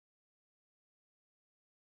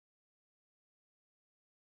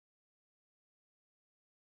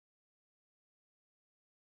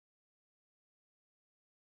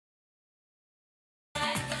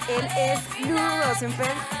Él es Lou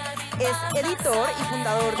Rosenfeld, es editor y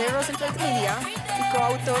fundador de Rosenfeld Media y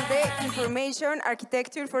coautor de Information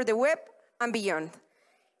Architecture for the Web and Beyond.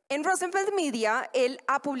 En Rosenfeld Media, él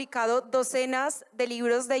ha publicado docenas de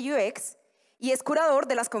libros de UX y es curador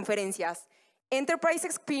de las conferencias Enterprise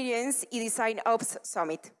Experience y Design Ops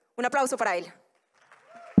Summit. Un aplauso para él.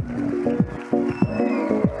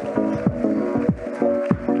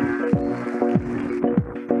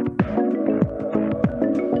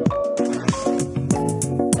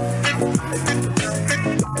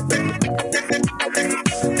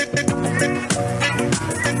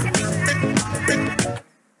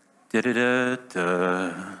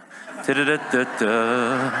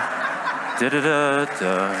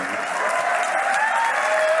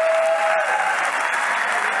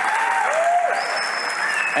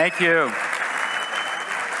 Thank you.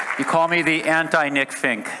 You call me the anti-Nick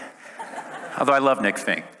Fink, although I love Nick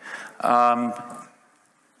Fink.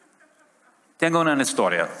 Tengo una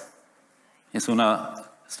historia. Es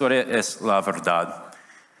la verdad.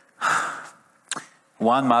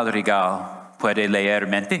 Juan Madrigal puede leer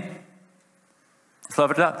mente. Es la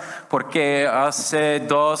verdad, porque hace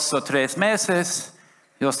 2 o 3 meses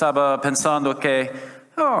yo estaba pensando que,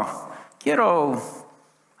 quiero,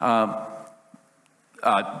 I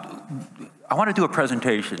want to do a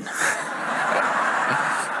presentation.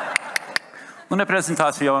 Una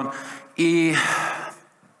presentación, y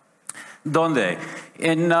 ¿dónde?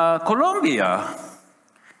 En Colombia.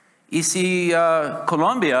 Y si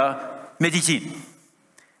Colombia, Medellín.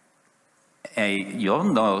 Yo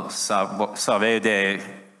no sabía de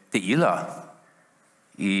isla.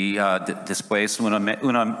 Y después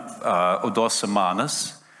o 2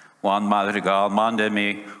 semanas, Juan Madrigal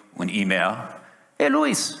mandó-me un email. Hey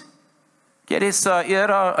Luis, ¿quieres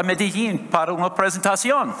ir a Medellín para una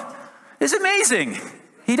presentación? It's amazing.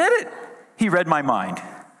 He did it. He read my mind.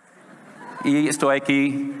 Y estoy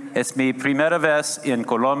aquí. Es mi primera vez en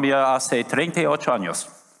Colombia hace 38 años.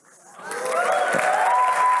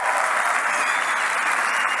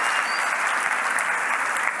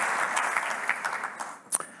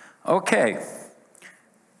 Ok,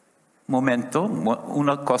 momento,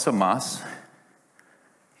 una cosa más.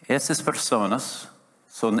 Esas personas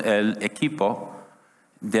son el equipo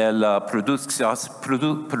de la producción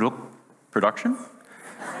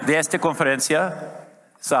de esta conferencia,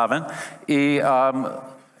 ¿saben? Y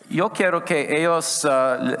yo quiero que ellos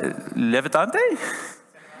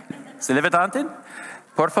se levanten,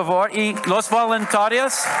 por favor, y los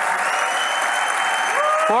voluntarios,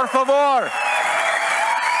 por favor.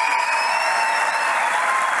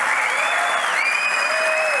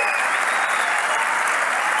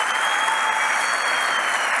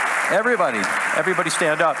 Everybody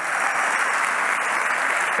stand up.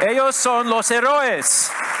 Ellos son los héroes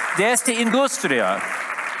de esta industria.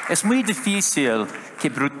 Es muy difícil que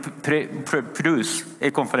produce la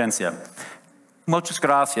conferencia. Muchas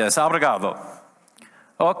gracias. Obrigado.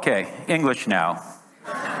 Okay, English now.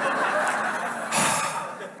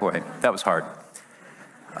 Boy, that was hard.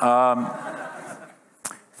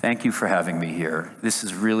 Thank you for having me here. This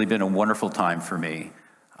has really been a wonderful time for me.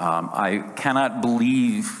 I cannot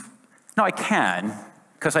believe. No, I can,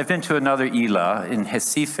 because I've been to another ILA in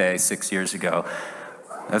Recife 6 years ago.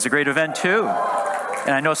 That was a great event too.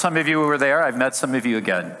 And I know some of you were there. I've met some of you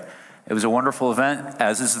again. It was a wonderful event,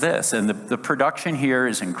 as is this. And the production here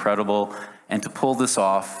is incredible. And to pull this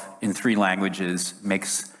off in 3 languages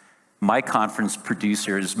makes my conference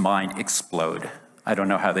producer's mind explode. I don't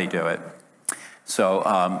know how they do it. So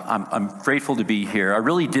I'm grateful to be here. I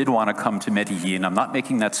really did want to come to Medellin. I'm not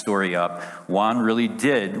making that story up. Juan really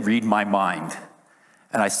did read my mind.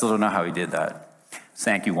 And I still don't know how he did that.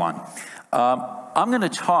 Thank you, Juan. I'm going to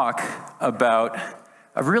talk about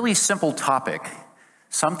a really simple topic,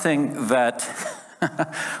 something that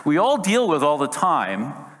we all deal with all the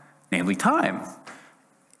time, namely time.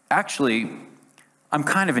 Actually, I'm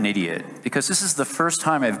kind of an idiot, because this is the first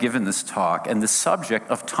time I've given this talk, and the subject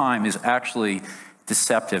of time is actually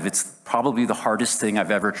deceptive. It's probably the hardest thing I've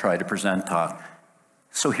ever tried to present on.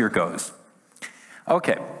 So here goes.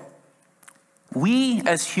 Okay. We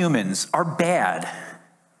as humans are bad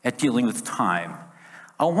at dealing with time.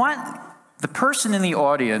 I want the person in the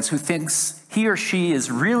audience who thinks he or she is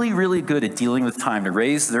really, really good at dealing with time to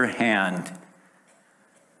raise their hand.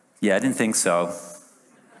 Yeah, I didn't think so.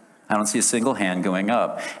 I don't see a single hand going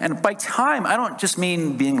up. And by time, I don't just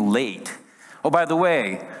mean being late. Oh, by the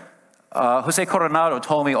way, Jose Coronado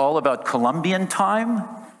told me all about Colombian time.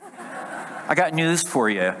 I got news for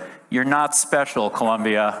you. You're not special,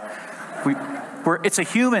 Colombia. It's a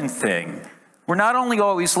human thing. We're not only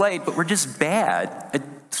always late, but we're just bad at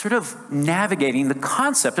sort of navigating the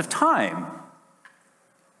concept of time.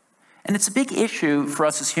 And it's a big issue for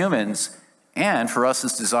us as humans and for us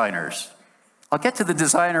as designers. I'll get to the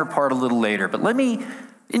designer part a little later, but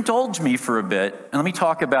indulge me for a bit, and let me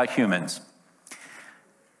talk about humans.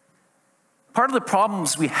 Part of the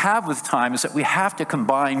problems we have with time is that we have to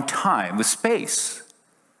combine time with space.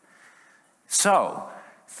 So,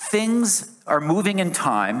 things are moving in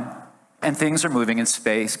time, and things are moving in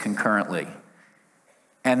space concurrently.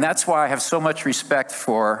 And that's why I have so much respect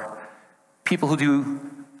for people who do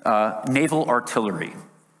naval artillery.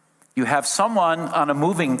 You have someone on a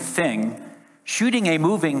moving thing shooting a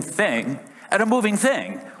moving thing at a moving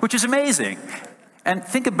thing, which is amazing. And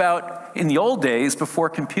think about in the old days before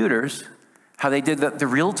computers, how they did the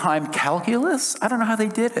real-time calculus. I don't know how they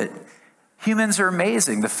did it. Humans are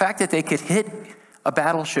amazing. The fact that they could hit a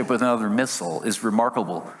battleship with another missile is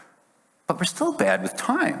remarkable. But we're still bad with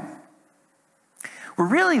time. We're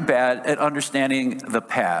really bad at understanding the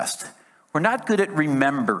past. We're not good at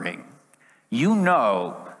remembering. You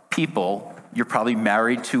know people, you're probably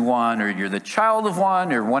married to one, or you're the child of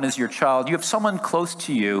one, or one is your child. You have someone close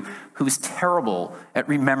to you who's terrible at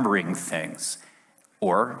remembering things.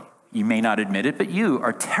 Or you may not admit it, but you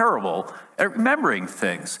are terrible at remembering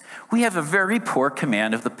things. We have a very poor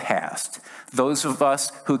command of the past. Those of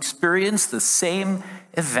us who experience the same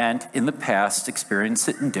event in the past experience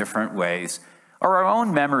it in different ways, or our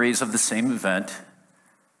own memories of the same event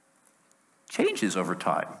changes over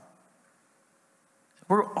time.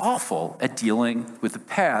 We're awful at dealing with the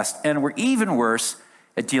past, and we're even worse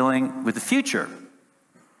at dealing with the future.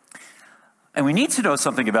 And we need to know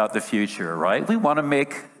something about the future, right? We want to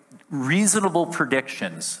make reasonable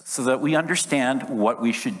predictions so that we understand what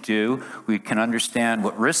we should do, we can understand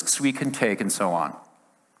what risks we can take, and so on.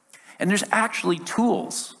 And there's actually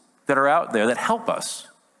tools that are out there that help us,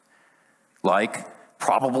 like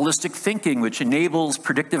probabilistic thinking, which enables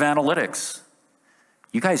predictive analytics.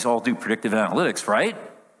 You guys all do predictive analytics, right?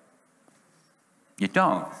 You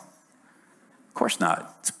don't. Of course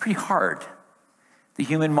not. It's pretty hard. The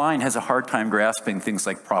human mind has a hard time grasping things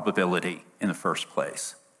like probability in the first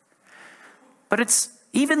place. But it's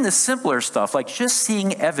even the simpler stuff, like just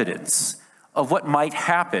seeing evidence of what might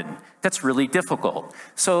happen, that's really difficult.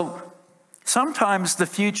 So sometimes the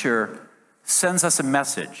future sends us a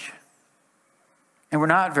message, and we're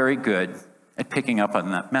not very good at picking up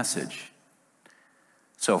on that message.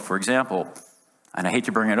 So, for example, and I hate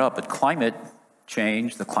to bring it up, but climate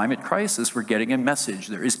change, the climate crisis, we're getting a message.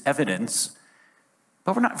 There is evidence,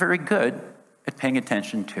 but we're not very good at paying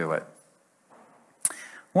attention to it.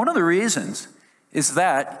 One of the reasons is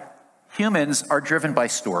that humans are driven by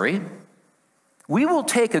story. We will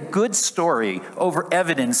take a good story over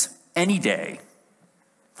evidence any day.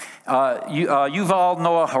 Yuval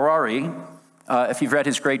Noah Harari, if you've read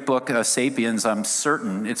his great book, Sapiens, I'm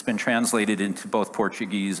certain it's been translated into both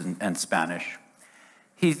Portuguese and Spanish.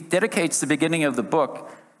 He dedicates the beginning of the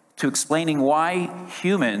book to explaining why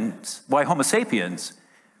Homo sapiens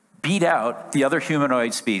beat out the other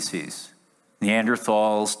humanoid species,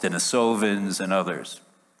 Neanderthals, Denisovans, and others.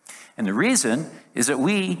 And the reason is that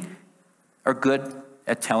we are good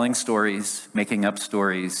at telling stories, making up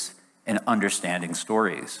stories, and understanding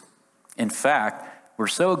stories. In fact, we're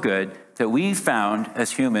so good that we found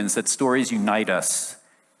as humans that stories unite us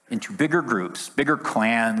into bigger groups, bigger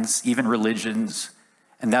clans, even religions,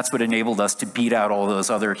 and that's what enabled us to beat out all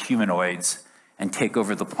those other humanoids and take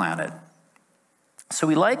over the planet. So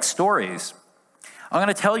we like stories. I'm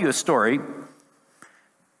going to tell you a story.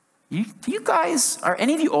 You guys, are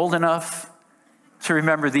any of you old enough to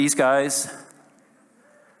remember these guys?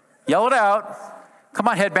 Yell it out. Come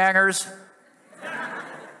on, headbangers.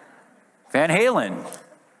 Van Halen.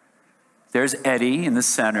 There's Eddie in the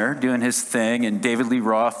center doing his thing, and David Lee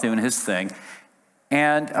Roth doing his thing.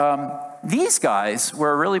 And these guys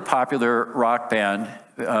were a really popular rock band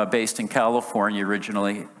based in California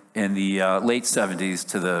originally in the late 70s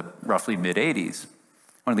to the roughly mid-80s,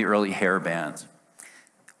 one of the early hair bands.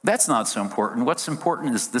 That's not so important. What's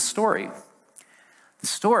important is the story. The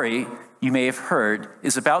story, you may have heard,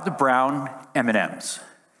 is about the brown M&Ms.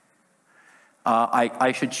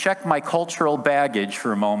 I should check my cultural baggage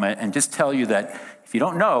for a moment and just tell you that if you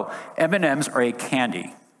don't know, M&Ms are a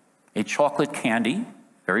candy, a chocolate candy,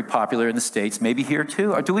 very popular in the States, maybe here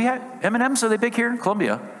too. Or do we have M&Ms? Are they big here in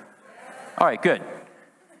Columbia? All right, good.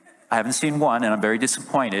 I haven't seen one, and I'm very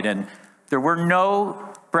disappointed. And there were no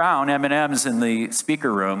brown M&Ms in the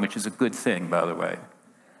speaker room, which is a good thing, by the way.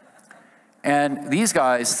 And these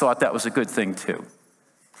guys thought that was a good thing too.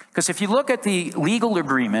 Because if you look at the legal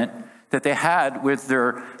agreement that they had with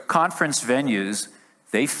their conference venues,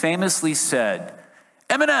 they famously said,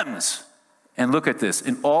 M&Ms. And look at this,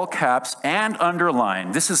 in all caps and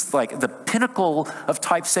underlined. This is like the pinnacle of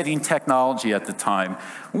typesetting technology at the time.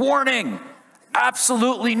 Warning,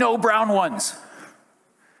 absolutely no brown ones.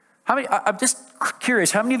 I'm just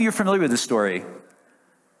curious, how many of you are familiar with this story?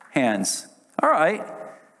 Hands. All right.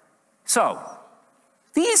 So,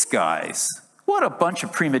 these guys, what a bunch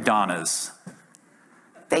of prima donnas.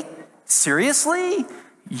 Seriously?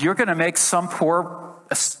 You're going to make some poor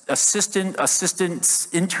assistant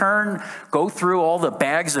intern go through all the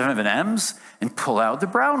bags of M&Ms and pull out the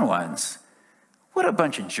brown ones? What a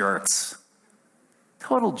bunch of jerks.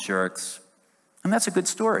 Total jerks. And that's a good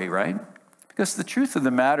story, right? Because the truth of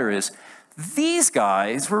the matter is, these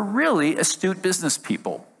guys were really astute business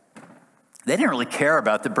people. They didn't really care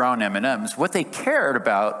about the brown M&Ms. What they cared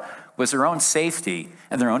about was their own safety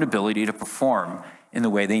and their own ability to perform in the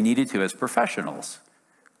way they needed to as professionals,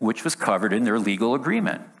 which was covered in their legal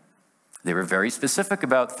agreement. They were very specific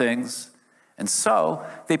about things, and so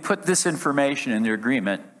they put this information in their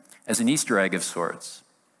agreement as an Easter egg of sorts.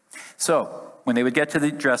 So when they would get to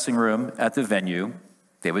the dressing room at the venue,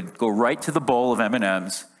 they would go right to the bowl of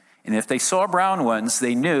M&Ms, and if they saw brown ones,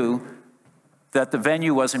 they knew that the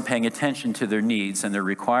venue wasn't paying attention to their needs and their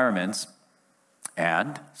requirements,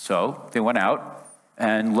 and so they went out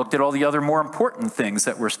and looked at all the other more important things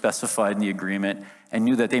that were specified in the agreement and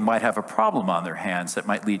knew that they might have a problem on their hands that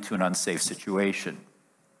might lead to an unsafe situation.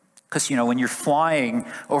 Because, when you're flying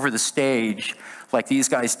over the stage like these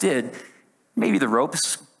guys did, maybe the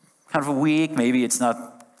rope's kind of weak, maybe it's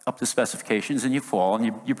not up to specifications, and you fall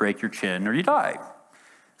and you break your chin or you die.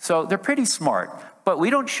 So they're pretty smart. But we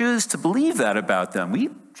don't choose to believe that about them. We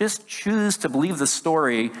just choose to believe the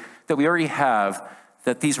story that we already have,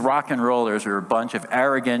 that these rock and rollers are a bunch of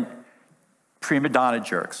arrogant prima donna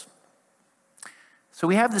jerks. So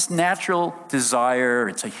we have this natural desire,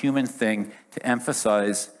 it's a human thing, to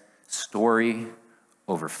emphasize story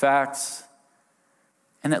over facts,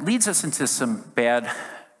 and that leads us into some bad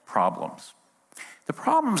problems. The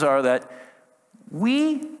problems are that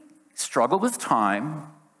we struggle with time.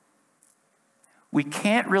 We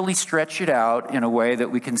can't really stretch it out in a way that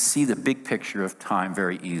we can see the big picture of time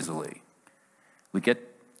very easily. We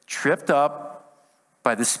get tripped up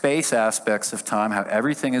by the space aspects of time, how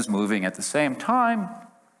everything is moving at the same time,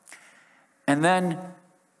 and then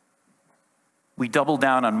we double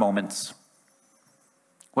down on moments.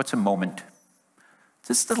 What's a moment?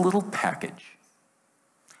 Just a little package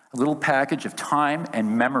of time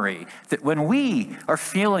and memory that when we are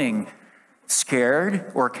feeling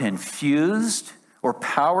scared or confused or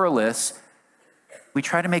powerless, we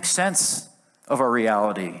try to make sense of our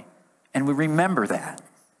reality. And we remember that.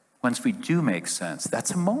 Once we do make sense,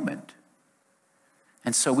 that's a moment.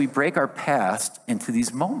 And so we break our past into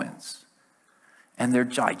these moments. And they're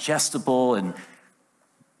digestible, and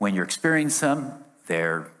when you're experiencing them,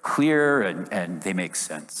 they're clear and they make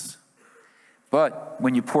sense. But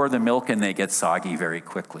when you pour the milk in, they get soggy very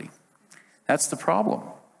quickly. That's the problem.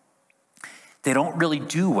 They don't really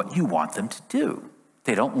do what you want them to do.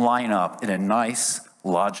 They don't line up in a nice,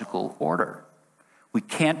 logical order. We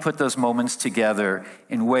can't put those moments together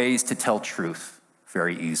in ways to tell truth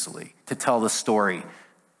very easily, to tell the story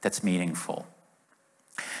that's meaningful.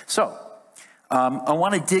 So, I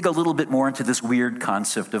want to dig a little bit more into this weird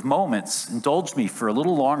concept of moments. Indulge me for a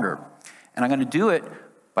little longer. And I'm going to do it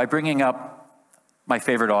by bringing up my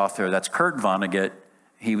favorite author. That's Kurt Vonnegut.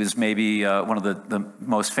 He was maybe one of the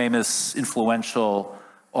most famous, influential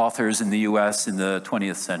authors in the US in the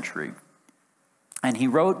 20th century. And he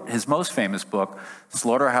wrote his most famous book,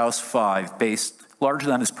 Slaughterhouse-Five, based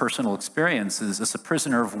largely on his personal experiences as a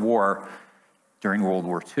prisoner of war during World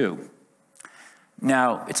War II.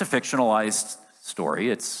 Now, it's a fictionalized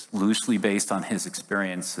story. It's loosely based on his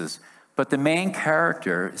experiences. But the main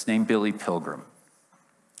character is named Billy Pilgrim.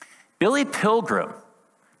 Billy Pilgrim,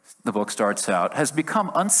 the book starts out, has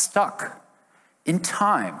become unstuck in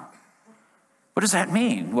time. What does that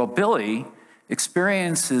mean? Well, Billy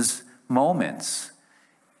experiences moments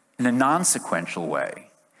in a non-sequential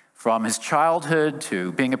way, from his childhood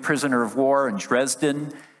to being a prisoner of war in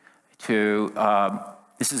Dresden to,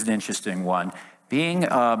 this is an interesting one, being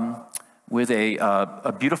with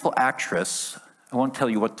a beautiful actress, I won't tell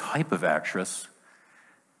you what type of actress,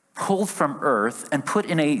 pulled from Earth and put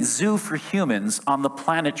in a zoo for humans on the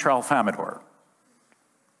planet Tralfamadore.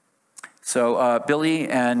 So Billy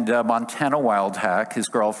and Montana Wildhack, his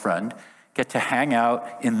girlfriend, get to hang out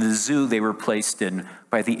in the zoo they were placed in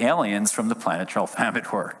by the aliens from the planet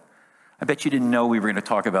Tralfamadore. I bet you didn't know we were going to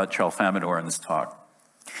talk about Tralfamadore in this talk.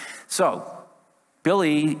 So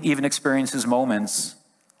Billy even experiences moments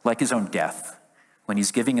like his own death when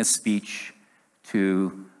he's giving a speech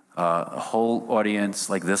to a whole audience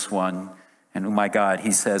like this one, and oh my God,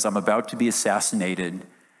 he says, I'm about to be assassinated.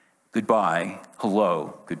 Goodbye,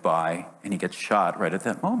 hello, goodbye, and he gets shot right at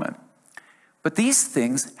that moment. But these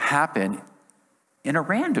things happen in a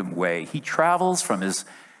random way. He travels from his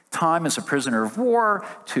time as a prisoner of war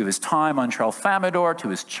to his time on Tralfamadore, to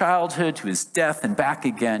his childhood, to his death, and back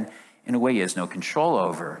again in a way he has no control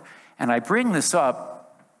over. And I bring this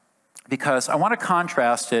up because I want to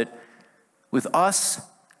contrast it with us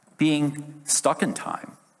being stuck in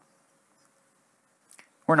time.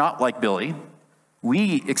 We're not like Billy.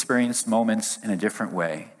 We experience moments in a different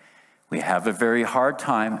way. We have a very hard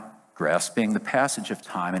time grasping the passage of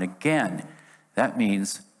time. And again, that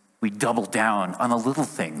means we double down on the little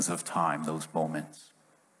things of time, those moments.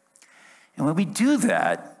 And when we do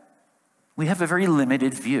that, we have a very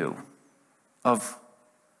limited view of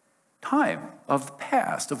time, of the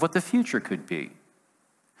past, of what the future could be.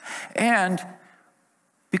 And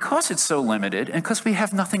because it's so limited, and because we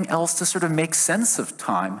have nothing else to sort of make sense of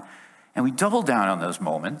time, and we double down on those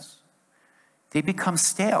moments, they become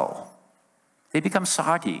stale. They become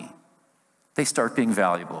soggy. They start being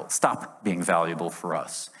valuable, stop being valuable for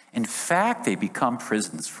us. In fact, they become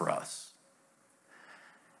prisons for us.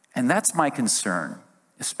 And that's my concern,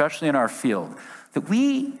 especially in our field, that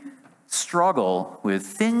we struggle with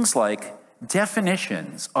things like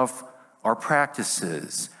definitions of our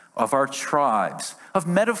practices, of our tribes, of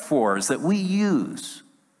metaphors that we use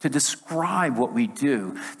to describe what we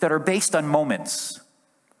do that are based on moments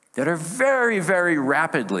that are very, very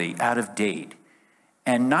rapidly out of date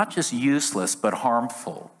and not just useless, but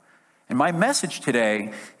harmful. And my message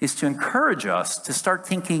today is to encourage us to start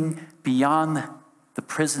thinking beyond the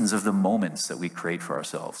prisons of the moments that we create for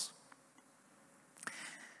ourselves.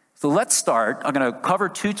 So let's start. I'm going to cover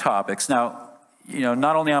two topics. Now,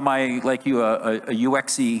 not only am I, like you, a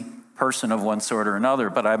UX-y person of one sort or another,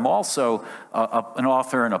 but I'm also an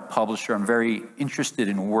author and a publisher. I'm very interested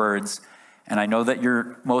in words, and I know that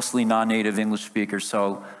you're mostly non-native English speakers,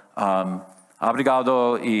 so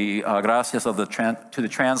obrigado y gracias to the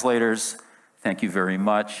translators. Thank you very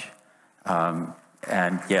much.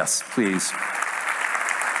 And yes, please.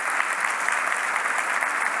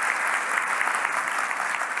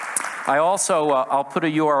 I also, I'll put a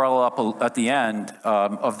URL up at the end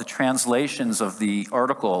of the translations of the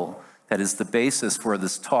article that is the basis for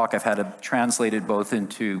this talk. I've had it translated both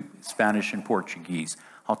into Spanish and Portuguese.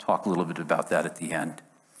 I'll talk a little bit about that at the end.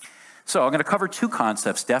 So I'm going to cover two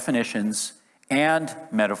concepts, definitions and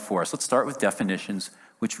metaphors. Let's start with definitions,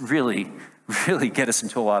 which really get us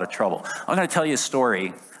into a lot of trouble. I'm going to tell you a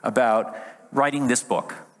story about writing this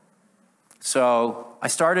book. So I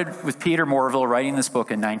started with Peter Morville writing this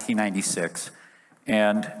book in 1996.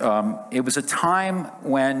 And it was a time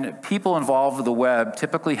when people involved with the web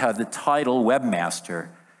typically had the title webmaster,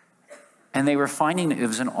 and they were finding that it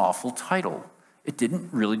was an awful title. It didn't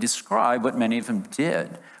really describe what many of them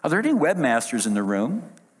did. Are there any webmasters in the room?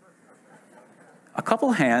 A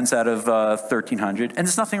couple hands out of 1,300, and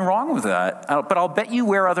there's nothing wrong with that. But I'll bet you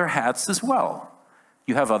wear other hats as well.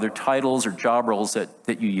 You have other titles or job roles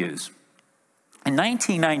that you use. In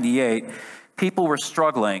 1998, people were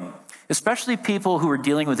struggling, especially people who were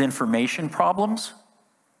dealing with information problems.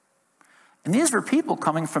 And these were people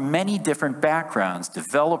coming from many different backgrounds: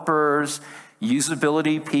 developers,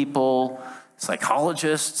 usability people,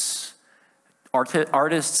 psychologists,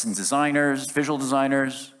 artists and designers, visual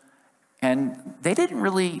designers. And they didn't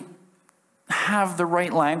really have the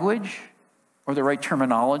right language or the right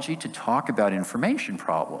terminology to talk about information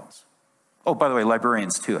problems. Oh, by the way,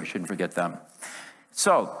 librarians too, I shouldn't forget them.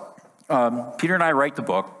 So, Peter and I write the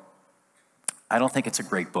book. I don't think it's a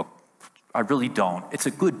great book. I really don't. It's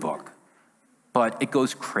a good book, but it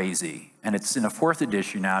goes crazy. And it's in a 4th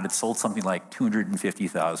edition now, and it's sold something like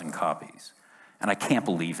 250,000 copies. And I can't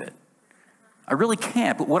believe it. I really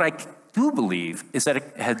can't, but what I do believe is that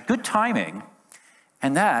it had good timing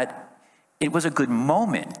and that it was a good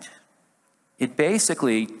moment. It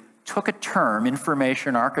basically took a term,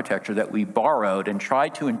 information architecture, that we borrowed and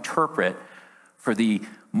tried to interpret for the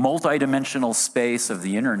multidimensional space of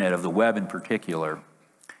the internet, of the web in particular.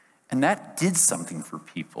 And that did something for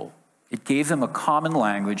people. It gave them a common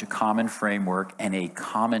language, a common framework, and a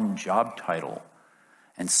common job title.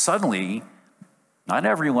 And suddenly, not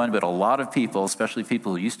everyone, but a lot of people, especially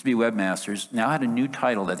people who used to be webmasters, now had a new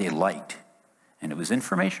title that they liked. And it was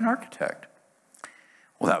information architect.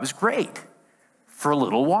 Well, that was great for a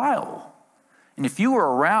little while. And if you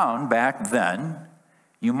were around back then,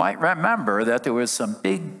 you might remember that there was some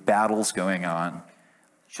big battles going on.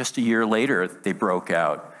 Just a year later, they broke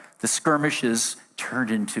out. The skirmishes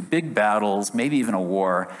turned into big battles, maybe even a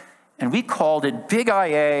war. and we called it Big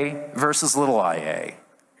IA versus Little IA.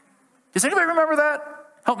 Does anybody remember that?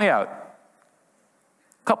 Help me out.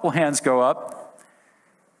 A couple hands go up.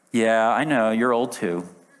 Yeah, I know, you're old too.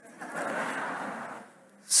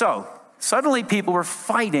 So suddenly people were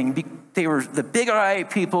fighting. The Big IA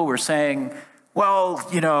people were saying, well,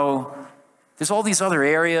 you know, there's all these other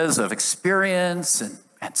areas of experience and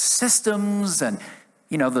systems, and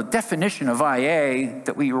you know, the definition of IA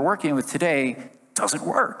that we were working with today doesn't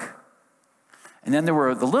work. And then there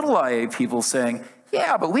were the little IA people saying,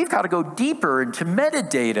 yeah, but we've got to go deeper into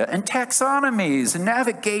metadata and taxonomies and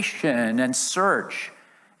navigation and search.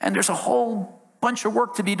 And there's a whole bunch of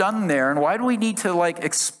work to be done there. And why do we need to like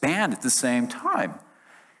expand at the same time?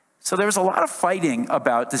 So there was a lot of fighting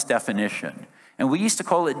about this definition. And we used to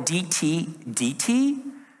call it DT,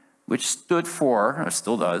 which stood for, or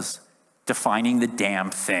still does, defining the damn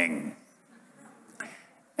thing.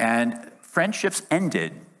 And friendships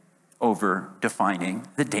ended over defining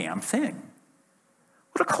the damn thing.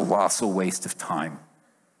 What a colossal waste of time.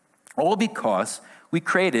 All because we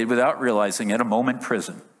created, without realizing it, a moment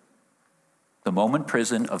prison. The moment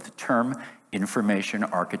prison of the term information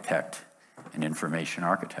architect and information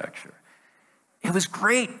architecture. It was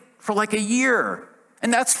great for like a year,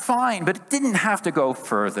 and that's fine, but it didn't have to go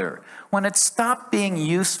further. When it stopped being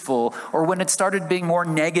useful, or when it started being more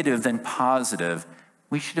negative than positive,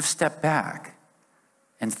 we should have stepped back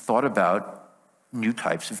and thought about new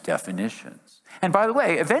types of definitions. And by the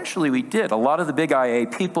way, eventually we did. A lot of the big IA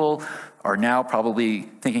people are now probably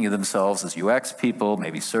thinking of themselves as UX people,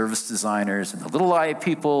 maybe service designers, and the little IA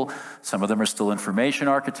people, some of them are still information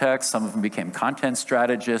architects, some of them became content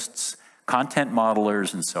strategists, content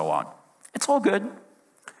modelers, and so on. It's all good,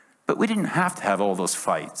 but we didn't have to have all those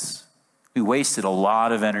fights. We wasted a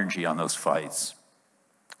lot of energy on those fights.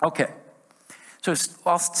 Okay, so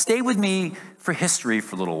stay with me for history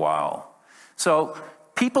for a little while. So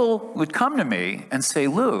people would come to me and say,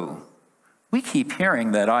 Lou, we keep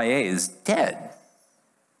hearing that IA is dead.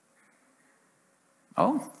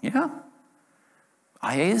 Oh, yeah?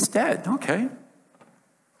 IA is dead, okay.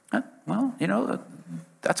 Well, you know,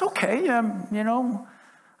 that's okay, you know,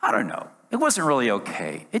 I don't know. It wasn't really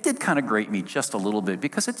okay. It did kind of grate me just a little bit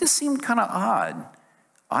because it just seemed kind of odd.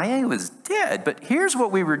 IA was dead, but here's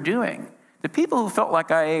what we were doing. The people who felt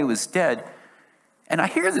like IA was dead, and I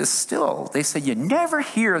hear this still, they say you never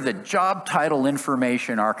hear the job title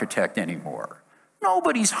information architect anymore.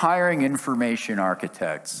 Nobody's hiring information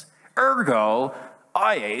architects. Ergo,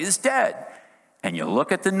 IA is dead. And you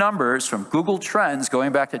look at the numbers from Google Trends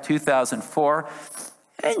going back to 2004,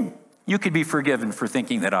 and you could be forgiven for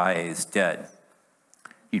thinking that IA is dead.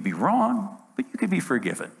 You'd be wrong, but you could be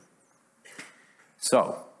forgiven.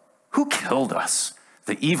 So, who killed us?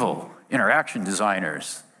 The evil interaction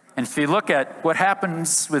designers. And if you look at what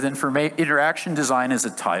happens with interaction design as a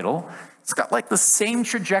title, it's got like the same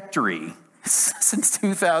trajectory since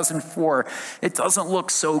 2004. It doesn't look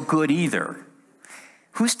so good either.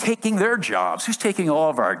 Who's taking their jobs? Who's taking all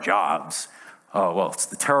of our jobs? Oh, well, it's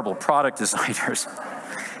the terrible product designers.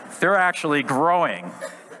 They're actually growing.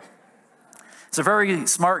 It's a very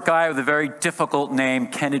smart guy with a very difficult name,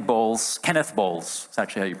 Kenneth Bowles. That's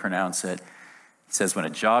actually how you pronounce it. He says, when a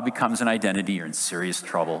job becomes an identity, you're in serious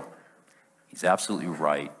trouble. He's absolutely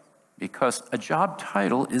right, because a job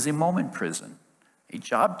title is a moment prison. A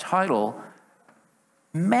job title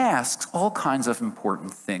masks all kinds of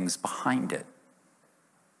important things behind it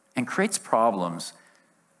and creates problems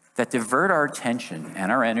that divert our attention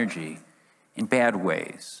and our energy in bad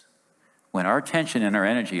ways, when our attention and our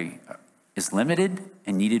energy is limited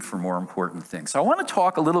and needed for more important things. So I want to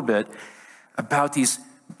talk a little bit about these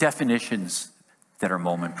definitions that are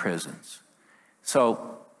moment prisons.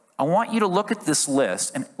 So I want you to look at this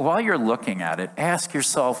list, and while you're looking at it, ask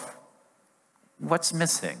yourself, what's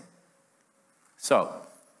missing? So,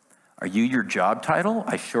 are you your job title?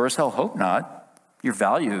 I sure as hell hope not. Your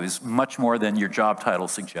value is much more than your job title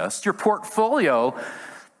suggests. Your portfolio,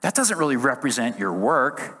 that doesn't really represent your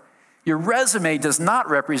work. Your resume does not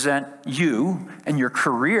represent you and your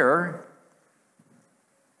career.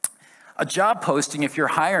 A job posting, if you're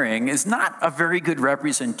hiring, is not a very good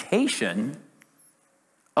representation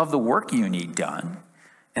of the work you need done.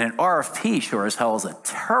 And an RFP sure as hell is a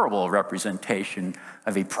terrible representation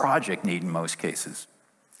of a project need in most cases.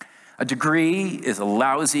 A degree is a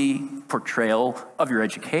lousy portrayal of your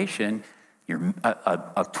education.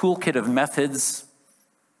 A toolkit of methods,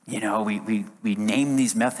 you know, we name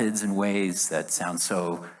these methods in ways that sound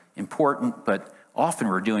so important, but often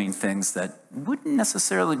we're doing things that wouldn't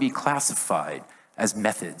necessarily be classified as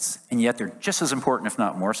methods, and yet they're just as important, if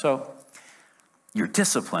not more so. Your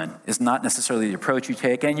discipline is not necessarily the approach you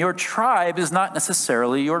take, and your tribe is not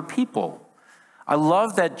necessarily your people. I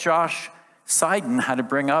love that Josh Seiden had to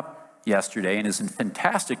bring up yesterday in his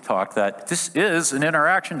fantastic talk that this is an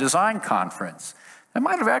interaction design conference. That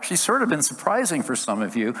might have actually sort of been surprising for some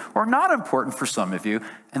of you, or not important for some of you,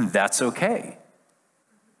 and that's okay.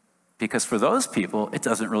 Because for those people, it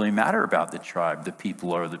doesn't really matter about the tribe. The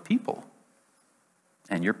people are the people.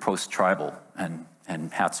 And you're post-tribal,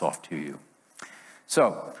 and hats off to you.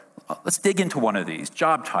 So let's dig into one of these,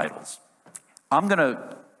 job titles. I'm going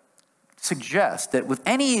to suggest that with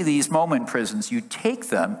any of these moment prisons, you take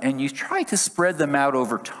them and you try to spread them out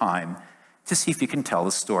over time to see if you can tell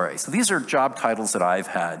the story. So these are job titles that I've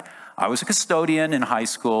had. I was a custodian in high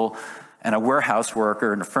school and a warehouse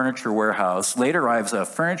worker in a furniture warehouse. Later, I was a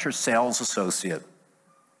furniture sales associate.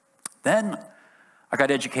 Then I got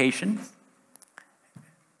education,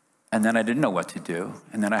 and then I didn't know what to do,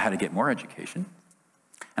 and then I had to get more education.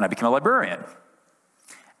 And I became a librarian.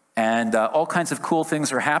 And all kinds of cool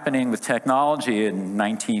things are happening with technology in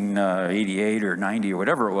 1988 or 90 or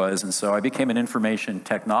whatever it was. And so I became an information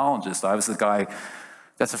technologist. I was the guy,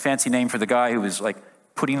 that's a fancy name for the guy who was like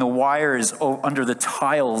putting the wires under the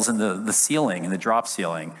tiles in the ceiling, in the drop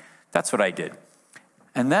ceiling. That's what I did.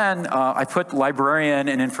 And then I put librarian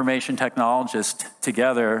and information technologist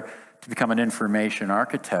together to become an information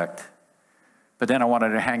architect. But then I wanted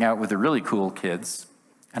to hang out with the really cool kids.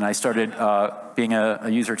 And I started being a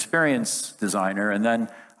user experience designer, and then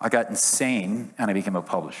I got insane, and I became a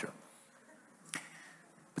publisher.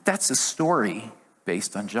 But that's a story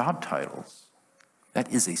based on job titles.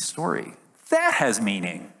 That is a story. That has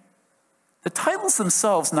meaning. The titles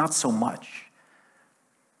themselves, not so much.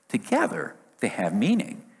 Together, they have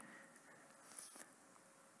meaning.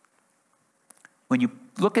 When you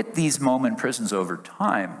look at these moment prisons over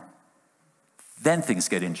time, then things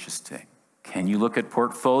get interesting. Can you look at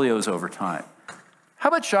portfolios over time? How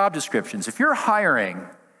about job descriptions? If you're hiring,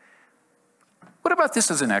 what about this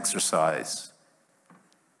as an exercise?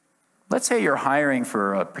 Let's say you're hiring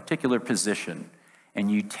for a particular position, and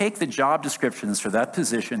you take the job descriptions for that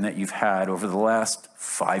position that you've had over the last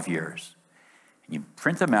 5 years, and you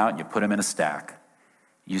print them out and you put them in a stack.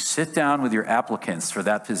 You sit down with your applicants for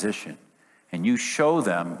that position, and you show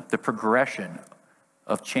them the progression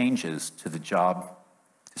of changes to the job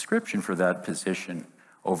description for that position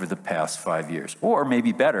over the past 5 years. Or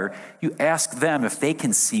maybe better, you ask them if they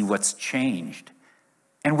can see what's changed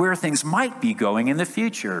and where things might be going in the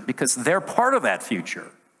future, because they're part of that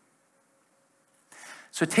future.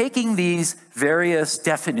 So taking these various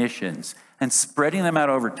definitions and spreading them out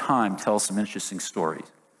over time tells some interesting stories.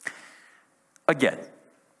 Again,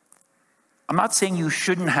 I'm not saying you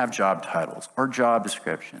shouldn't have job titles or job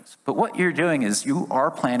descriptions, but what you're doing is you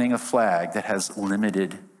are planting a flag that has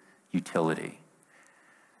limited utility.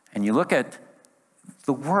 And you look at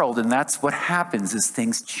the world, and that's what happens is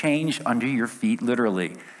things change under your feet,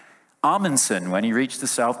 literally. Amundsen, when he reached the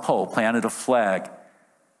South Pole, planted a flag.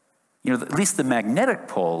 You know, at least the magnetic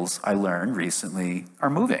poles, I learned recently, are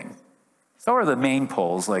moving. So are the main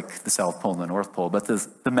poles, like the South Pole and the North Pole, but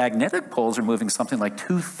the magnetic poles are moving something like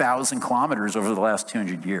 2,000 kilometers over the last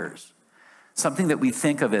 200 years. Something that we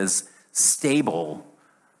think of as stable,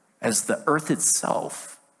 as the Earth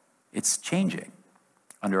itself, it's changing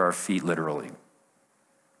under our feet, literally.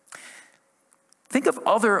 Think of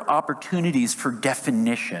other opportunities for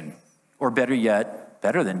definition, or better yet,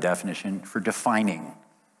 better than definition, for defining.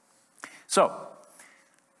 So,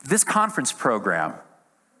 this conference program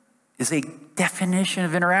is a definition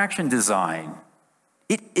of interaction design.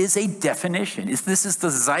 It is a definition. This is the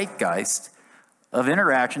zeitgeist of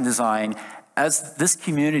interaction design as this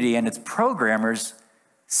community and its programmers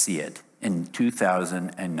see it in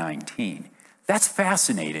 2019. That's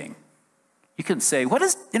fascinating. You can say, what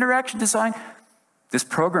is interaction design? This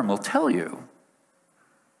program will tell you.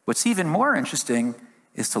 What's even more interesting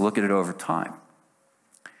is to look at it over time.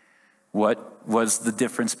 What was the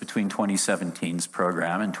difference between 2017's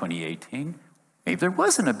program and 2018? Maybe there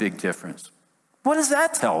wasn't a big difference. What does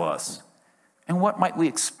that tell us? And what might we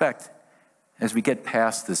expect as we get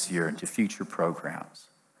past this year into future programs?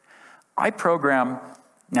 I program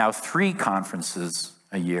now 3 conferences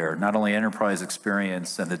a year, not only Enterprise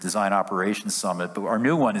Experience and the Design Operations Summit, but our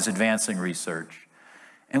new one is Advancing Research.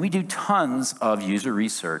 And we do tons of user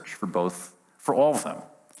research for all of them.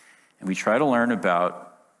 And we try to learn about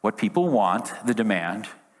what people want, the demand,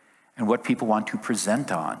 and what people want to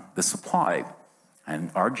present on, the supply. And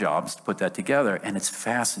our job is to put that together. And it's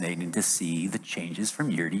fascinating to see the changes from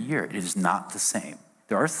year to year. It is not the same.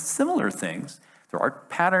 There are similar things. There are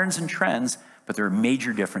patterns and trends, but there are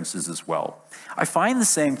major differences as well. I find the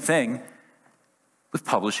same thing with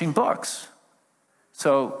publishing books.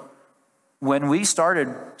 So when we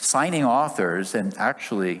started signing authors, and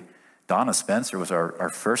actually Donna Spencer was our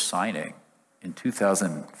first signing in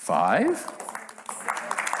 2005,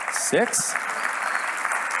 6.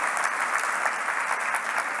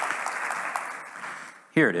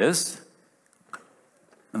 Here it is,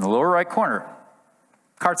 in the lower right corner,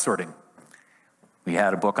 cart sorting. We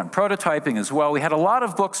had a book on prototyping as well. We had a lot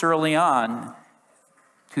of books early on,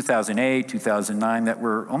 2008, 2009, that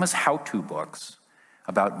were almost how-to books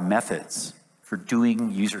about methods for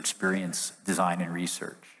doing user experience design and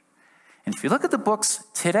research. And if you look at the books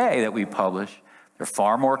today that we publish, they're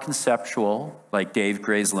far more conceptual, like Dave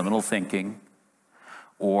Gray's Liminal Thinking,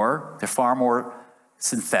 or they're far more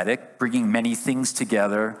synthetic, bringing many things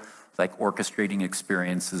together, like Orchestrating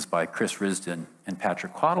Experiences by Chris Risden and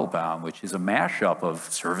Patrick Quattlebaum, which is a mashup of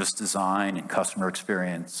service design and customer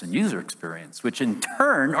experience and user experience, which in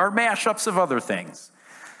turn are mashups of other things.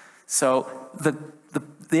 So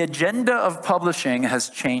the agenda of publishing has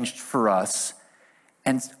changed for us.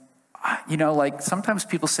 And, you know, like sometimes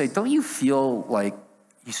people say, don't you feel like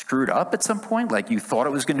you screwed up at some point? Like you thought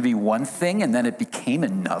it was going to be one thing and then it became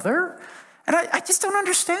another? And I just don't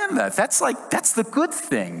understand that. That's the good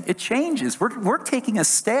thing. It changes. We're taking a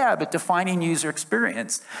stab at defining user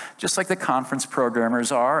experience, just like the conference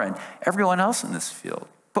programmers are and everyone else in this field.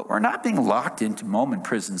 But we're not being locked into moment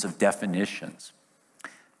prisons of definitions.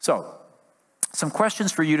 So, some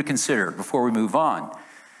questions for you to consider before we move on.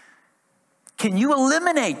 Can you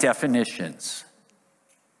eliminate definitions?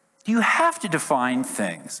 Do you have to define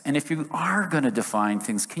things? And if you are going to define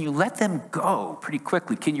things, can you let them go pretty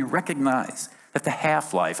quickly? Can you recognize that the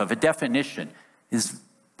half-life of a definition is,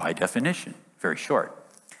 by definition, very short?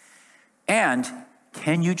 And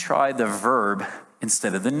can you try the verb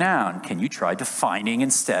instead of the noun? Can you try defining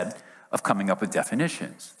instead of coming up with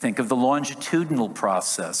definitions? Think of the longitudinal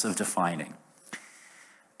process of defining.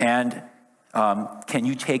 And can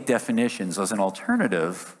you take definitions as an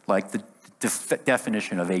alternative, like the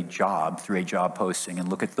definition of a job through a job posting, and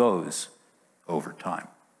look at those over time?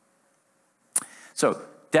 So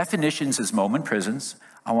definitions as moment prisons.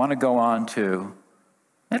 I want to go on to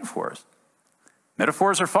metaphors.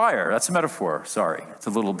 Metaphors are fire. That's a metaphor. Sorry, it's a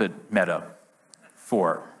little bit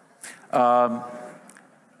meta-for. I'm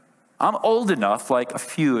old enough, like a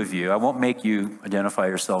few of you, I won't make you identify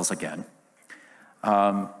yourselves again,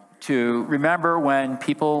 to remember when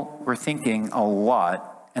people were thinking a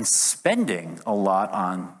lot and spending a lot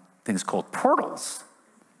on things called portals.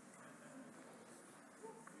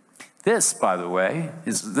 This, by the way,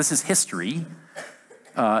 this is history.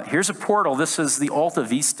 Here's a portal. This is the Alta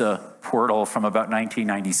Vista portal from about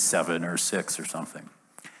 1997 or 6 or something.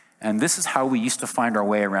 And this is how we used to find our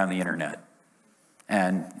way around the internet.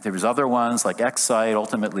 And there was other ones like Excite.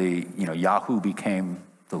 Ultimately, you know, Yahoo became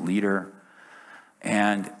the leader.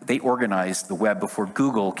 And they organized the web before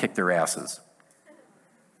Google kicked their asses.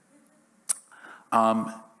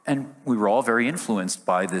 And we were all very influenced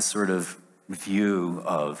by this sort of view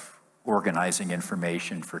of organizing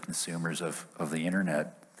information for consumers of the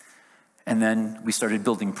internet. And then we started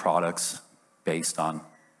building products based on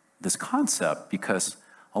this concept, because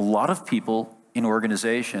a lot of people in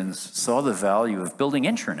organizations saw the value of building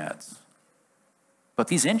intranets. But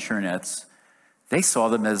these intranets, they saw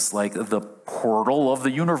them as like the portal of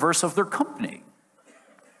the universe of their company.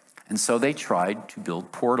 And so they tried to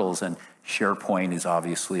build portals, and SharePoint is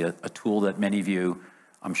obviously a tool that many of you,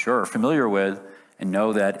 I'm sure, are familiar with and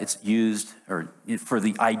know that it's used for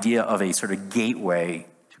the idea of a sort of gateway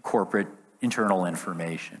to corporate internal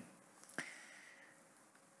information.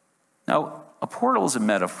 Now, a portal is a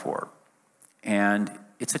metaphor, and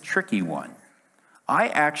it's a tricky one. I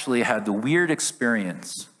actually had the weird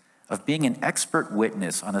experience of being an expert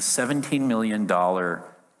witness on a $17 million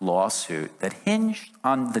lawsuit that hinged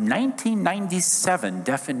on the 1997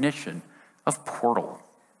 definition of portal.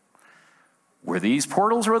 Were these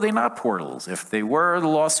portals or were they not portals? If they were, the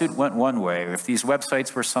lawsuit went one way. If these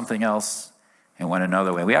websites were something else, it went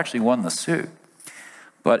another way. We actually won the suit.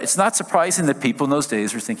 But it's not surprising that people in those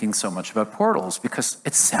days were thinking so much about portals, because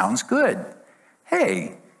it sounds good.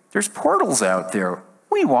 Hey, there's portals out there.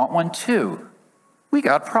 We want one too. We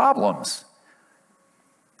got problems.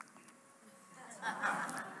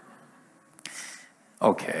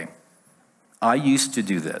 Okay, I used to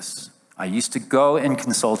do this. I used to go in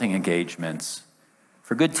consulting engagements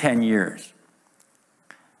for a good 10 years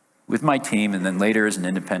with my team, and then later as an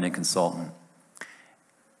independent consultant.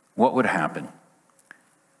 What would happen?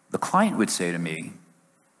 The client would say to me,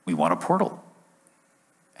 "We want a portal."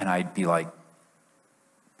 And I'd be like,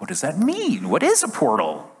 "What does that mean? What is a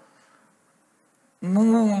portal?"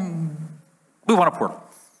 "We We want a portal.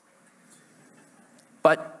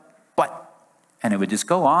 But, and it would just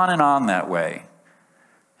go on and on that way.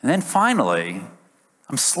 And then finally,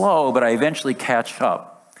 I'm slow, but I eventually catch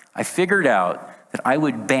up. I figured out that I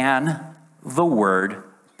would ban the word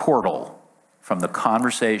portal from the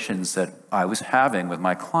conversations that I was having with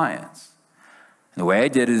my clients. And the way I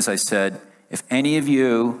did it is I said, if any of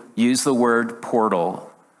you use the word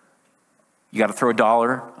portal, you got to throw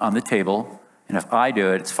 $1 on the table, and if I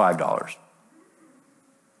do it, it's $5.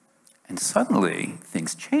 And suddenly,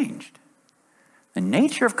 things changed. The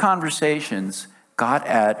nature of conversations got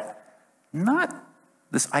at not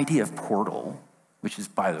this idea of portal, which is,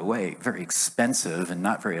 by the way, very expensive and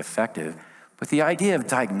not very effective, but the idea of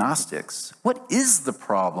diagnostics. What is the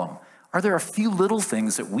problem? Are there a few little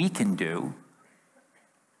things that we can do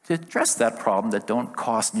to address that problem that don't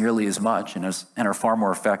cost nearly as much and are far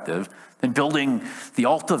more effective than building the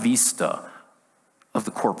Alta Vista of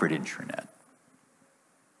the corporate intranet?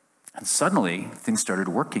 And suddenly, things started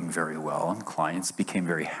working very well, and clients became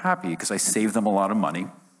very happy because I saved them a lot of money,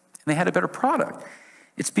 and they had a better product.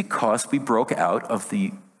 It's because we broke out of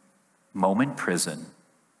the moment prison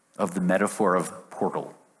of the metaphor of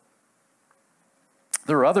portal.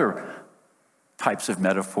 There are other types of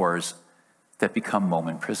metaphors that become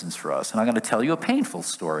moment prisons for us, and I'm going to tell you a painful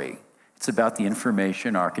story. It's about the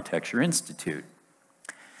Information Architecture Institute.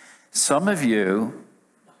 Some of you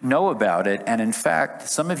know about it, and in fact,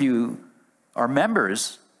 some of you are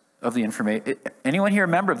members of the anyone here a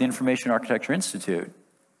member of the Information Architecture Institute?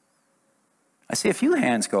 I see a few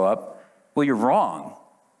hands go up. Well, you're wrong.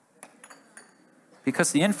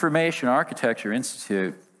 Because the Information Architecture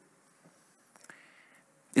Institute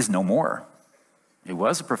is no more. It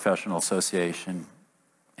was a professional association,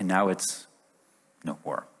 and now it's no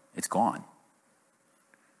more. It's gone.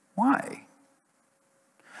 Why?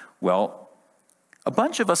 Well, a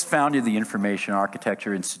bunch of us founded the Information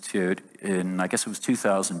Architecture Institute in, I guess it was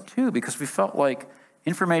 2002, because we felt like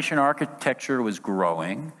information architecture was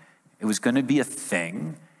growing. It was going to be a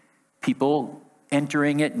thing. People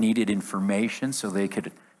entering it needed information so they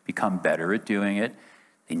could become better at doing it.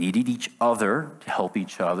 They needed each other to help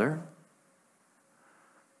each other.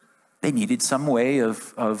 They needed some way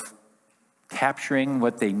of capturing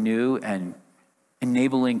what they knew and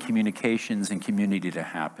enabling communications and community to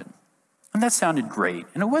happen. And that sounded great,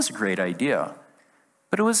 and it was a great idea,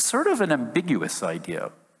 but it was sort of an ambiguous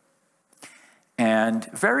idea. And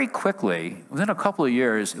very quickly, within a couple of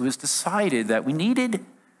years, it was decided that we needed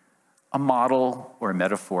a model or a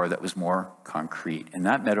metaphor that was more concrete, and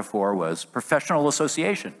that metaphor was professional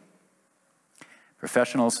association.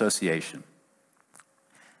 Professional association.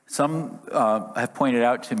 Some have pointed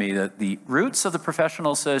out to me that the roots of the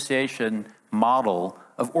professional association model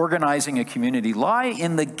of organizing a community lie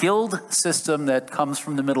in the guild system that comes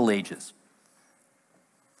from the Middle Ages.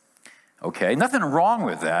 Okay, nothing wrong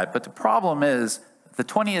with that, but the problem is the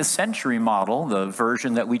 20th century model, the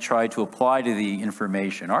version that we tried to apply to the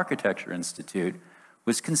Information Architecture Institute,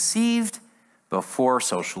 was conceived before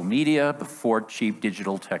social media, before cheap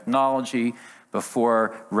digital technology,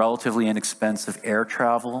 before relatively inexpensive air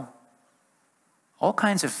travel. All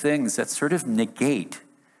kinds of things that sort of negate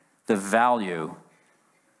the value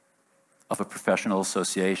of a professional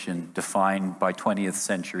association defined by 20th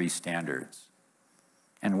century standards.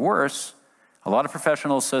 And worse, a lot of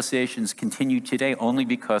professional associations continue today only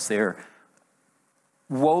because they're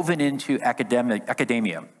woven into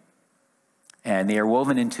academia, and they are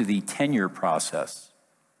woven into the tenure process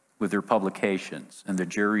with their publications and the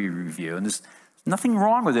jury review. And there's nothing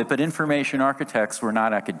wrong with it, but information architects were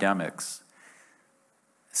not academics.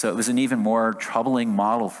 So it was an even more troubling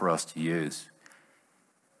model for us to use.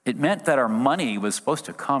 It meant that our money was supposed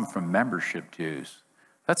to come from membership dues.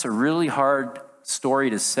 That's a really hard story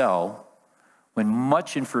to sell when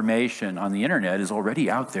much information on the internet is already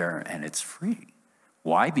out there and it's free.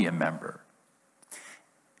 Why be a member?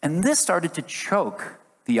 And this started to choke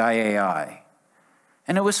the IAI.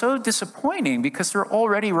 And it was so disappointing because there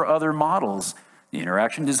already were other models. The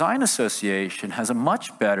Interaction Design Association has a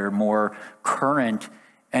much better, more current,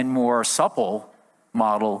 and more supple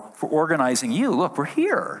model for organizing you. Look, we're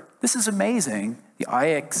here. This is amazing. The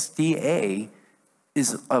IXDA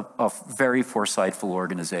is a very foresightful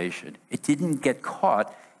organization. It didn't get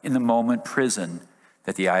caught in the moment prison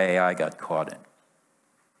that the IAI got caught in.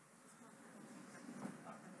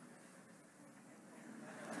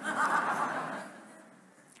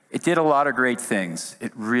 It did a lot of great things.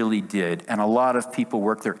 It really did. And a lot of people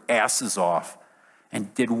worked their asses off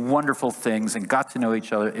and did wonderful things and got to know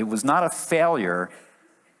each other. It was not a failure,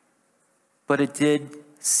 but it did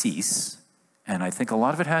cease. And I think a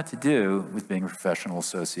lot of it had to do with being a professional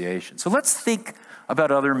association. So let's think about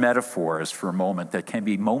other metaphors for a moment that can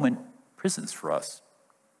be moment prisons for us.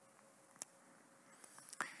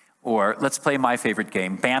 Or let's play my favorite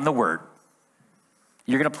game, ban the word.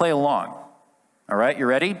 You're going to play along. All right, you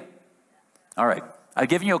ready? All right, I've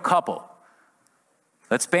given you a couple.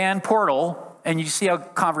 Let's ban portal, and you see how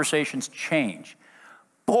conversations change.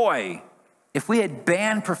 Boy, if we had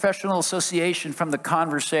banned professional association from the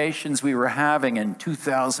conversations we were having in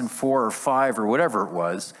 2004 or 5 or whatever it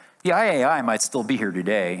was, the IAI might still be here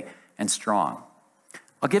today and strong.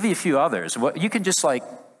 I'll give you a few others. You can just like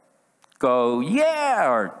go,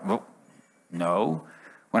 yeah, or well, no,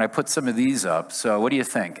 when I put some of these up. So what do you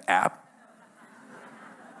think? App?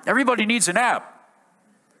 Everybody needs an app.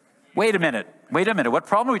 Wait a minute. What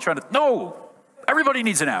problem are we trying to? No, everybody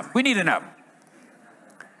needs an app. We need an app.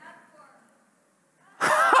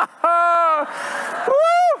 Woo!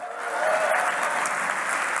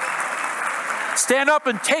 Stand up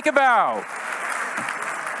and take a bow.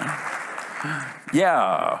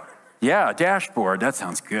 Yeah, dashboard. That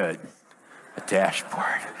sounds good. A dashboard.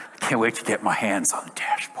 I can't wait to get my hands on a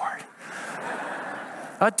dashboard.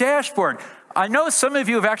 A dashboard. I know some of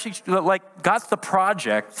you have actually got the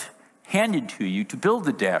project handed to you to build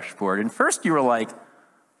the dashboard. And first you were like,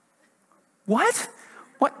 what?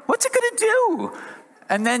 What's it going to do?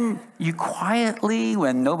 And then you quietly,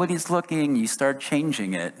 when nobody's looking, you start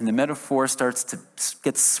changing it. And the metaphor starts to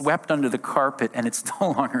get swept under the carpet, and it's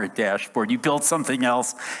no longer a dashboard. You build something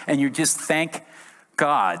else, and you just thank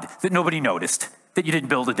God that nobody noticed that you didn't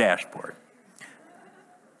build a dashboard.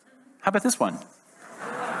 How about this one?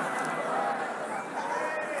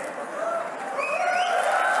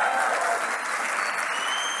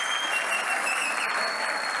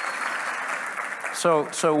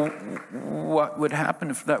 So what would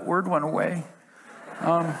happen if that word went away?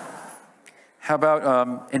 How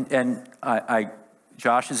about,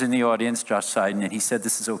 Josh is in the audience, Josh Seiden, and he said,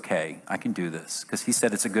 this is okay. I can do this, because he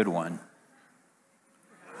said it's a good one.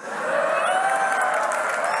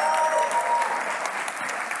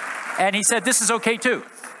 And he said, this is okay too.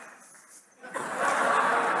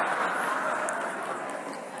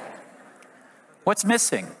 What's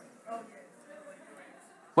missing?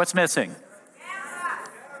 What's missing?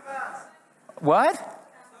 What?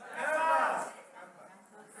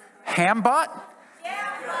 Hambot?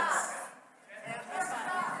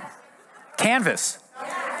 Canvas.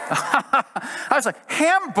 I was like,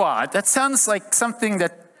 Hambot? That sounds like something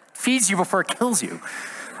that feeds you before it kills you.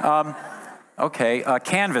 Okay,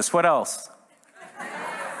 canvas. What else?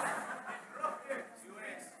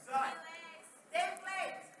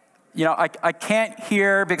 You know, I can't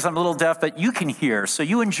hear because I'm a little deaf, but you can hear, so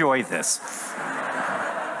you enjoy this.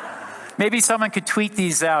 Maybe someone could tweet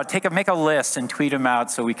these out. Make a list and tweet them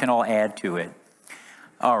out so we can all add to it.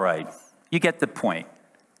 All right, you get the point.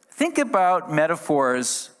 Think about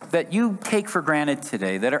metaphors that you take for granted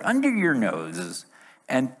today that are under your nose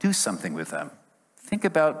and do something with them. Think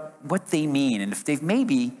about what they mean and if they've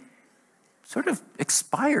maybe sort of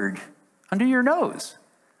expired under your nose.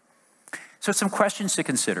 So some questions to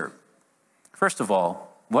consider. First of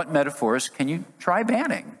all, what metaphors can you try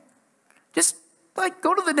banning? Just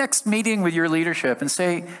go to the next meeting with your leadership and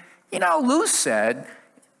say, you know, Lou said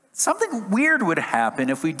something weird would happen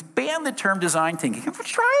if we banned the term design thinking. Can we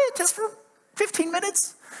try it just for 15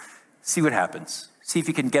 minutes? See what happens. See if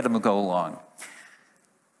you can get them to go along.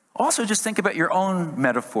 Also, just think about your own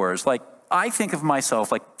metaphors. Like, I think of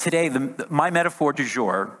myself, like today, my metaphor du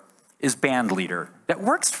jour is band leader. That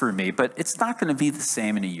works for me, but it's not going to be the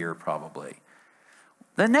same in a year, probably.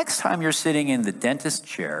 The next time you're sitting in the dentist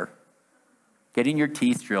chair, getting your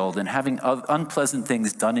teeth drilled and having unpleasant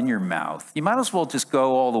things done in your mouth, you might as well just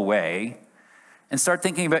go all the way and start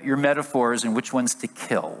thinking about your metaphors and which ones to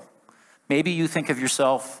kill. Maybe you think of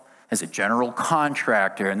yourself as a general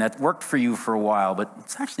contractor, and that worked for you for a while, but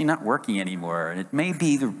it's actually not working anymore. And it may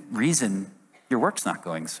be the reason your work's not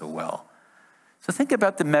going so well. So think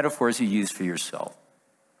about the metaphors you use for yourself.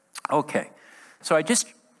 Okay, so I just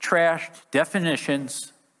trashed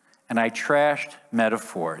definitions and I trashed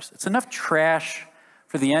metaphors. It's enough trash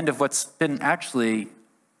for the end of what's been actually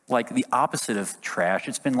like the opposite of trash.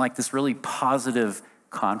 It's been like this really positive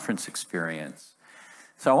conference experience.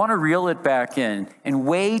 So I want to reel it back in and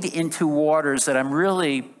wade into waters that I'm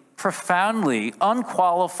really profoundly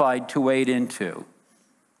unqualified to wade into.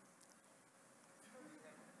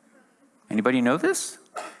 Anybody know this?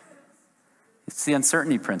 It's the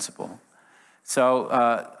uncertainty principle. So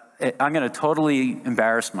I'm going to totally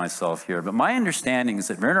embarrass myself here, but my understanding is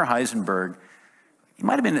that Werner Heisenberg, he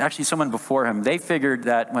might have been actually someone before him, they figured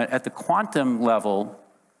that at the quantum level,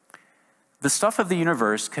 the stuff of the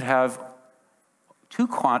universe could have two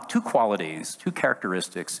qualities, two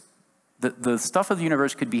characteristics. The stuff of the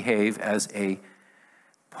universe could behave as a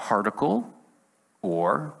particle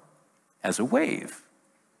or as a wave.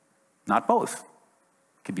 Not both.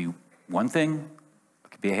 It could be one thing,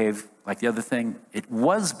 it could behave like the other thing. It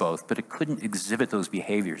was both, but it couldn't exhibit those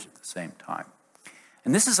behaviors at the same time.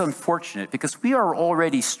 And this is unfortunate because we are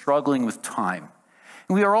already struggling with time.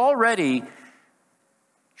 And we are already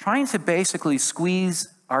trying to basically squeeze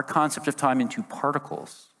our concept of time into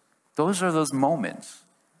particles. Those are those moments.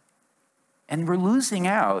 And we're losing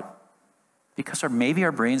out because maybe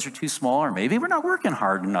our brains are too small, or maybe we're not working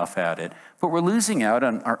hard enough at it, but we're losing out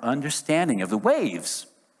on our understanding of the waves.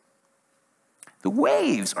 The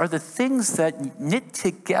waves are the things that knit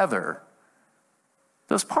together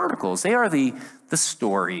those particles. They are the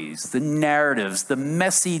stories, the narratives, the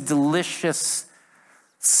messy, delicious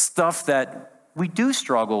stuff that we do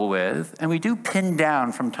struggle with and we do pin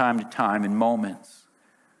down from time to time in moments.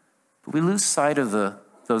 But we lose sight of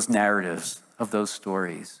those narratives, of those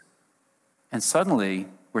stories. And suddenly,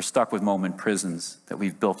 we're stuck with moment prisons that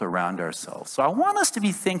we've built around ourselves. So I want us to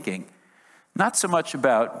be thinking not so much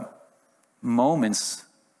about moments,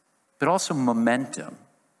 but also momentum.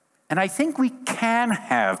 And I think we can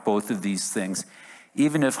have both of these things,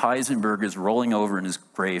 even if Heisenberg is rolling over in his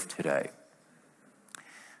grave today.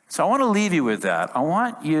 So I want to leave you with that. I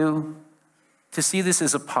want you to see this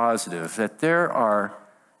as a positive, that there are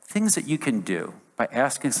things that you can do by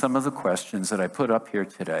asking some of the questions that I put up here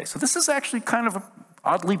today. So this is actually kind of an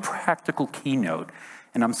oddly practical keynote,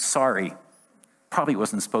 and I'm sorry, probably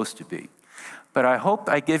wasn't supposed to be. But I hope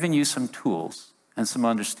I've given you some tools and some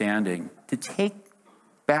understanding to take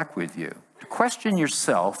back with you, to question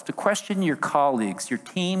yourself, to question your colleagues, your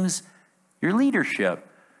teams, your leadership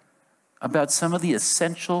about some of the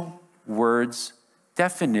essential words,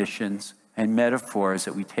 definitions, and metaphors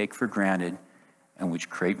that we take for granted and which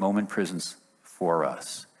create moment prisons for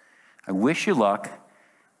us. I wish you luck,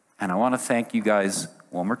 and I want to thank you guys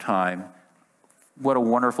one more time. What a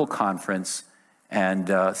wonderful conference,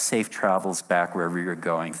 and safe travels back wherever you're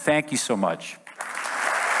going. Thank you so much.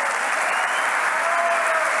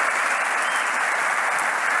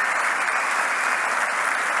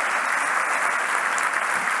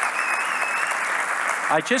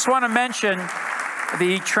 I just want to mention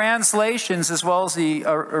the translations as well as the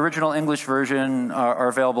original English version are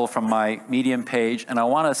available from my Medium page. And I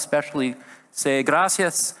want to especially say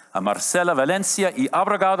gracias a Marcela Valencia y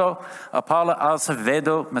Abrogado, a Paula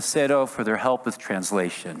Acevedo Macedo for their help with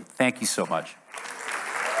translation. Thank you so much.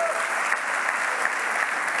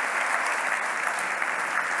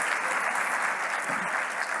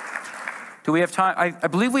 Do we have time? I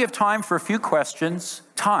believe we have time for a few questions,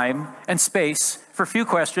 time and space for a few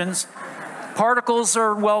questions. Particles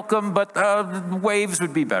are welcome, but waves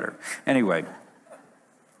would be better. Anyway,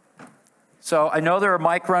 so I know there are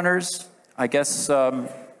mic runners. I guess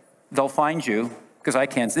they'll find you, because I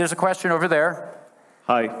can't. There's a question over there.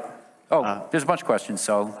 Hi. Oh, there's a bunch of questions,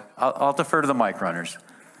 so I'll defer to the mic runners.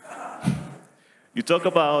 You talk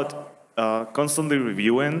about constantly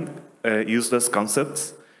reviewing useless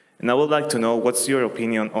concepts, and I would like to know what's your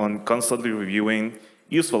opinion on constantly reviewing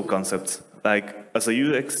useful concepts. Like, as a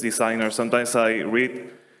UX designer, sometimes I read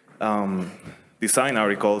design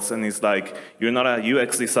articles, and it's like, you're not a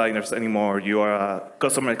UX designer anymore, you are a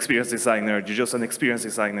customer experience designer, you're just an experience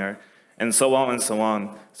designer, and so on and so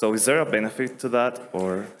on. So is there a benefit to that?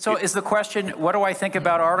 Or so is the question, what do I think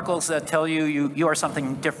about articles that tell you are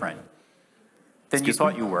something different than you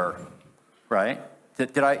thought you were, right?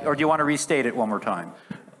 Did I, or do you want to restate it one more time?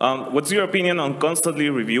 What's your opinion on constantly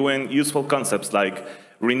reviewing useful concepts like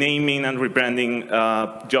renaming and rebranding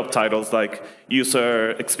job titles like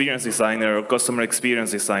user experience designer or customer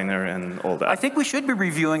experience designer and all that? I think we should be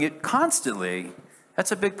reviewing it constantly.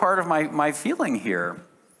 That's a big part of my feeling here,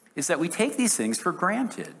 is that we take these things for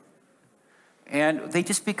granted. And they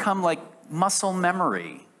just become like muscle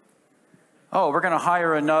memory. Oh, we're going to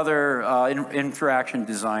hire another interaction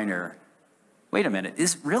designer. Wait a minute,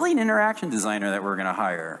 is really an interaction designer that we're going to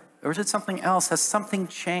hire? Or is it something else? Has something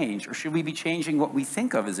changed? Or should we be changing what we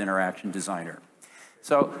think of as interaction designer?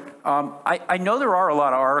 So I know there are a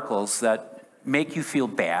lot of articles that make you feel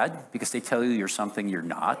bad because they tell you you're something you're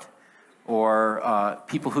not. Or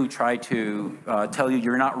people who try to tell you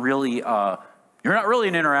you're not really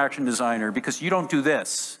an interaction designer because you don't do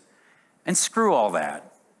this. And screw all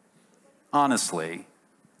that, honestly.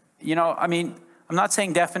 You know, I mean, I'm not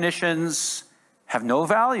saying definitions have no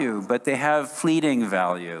value, but they have fleeting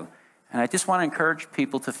value. And I just want to encourage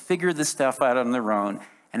people to figure this stuff out on their own,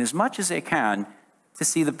 and as much as they can, to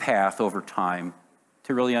see the path over time to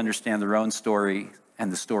to really understand their own story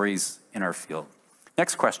and the stories in our field.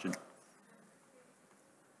 Next question.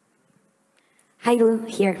 Hi, Lou,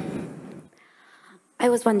 here. I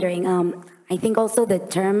was wondering, I think also the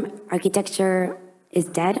term architecture is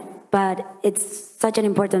dead, but it's such an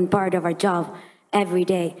important part of our job every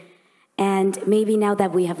day. And maybe now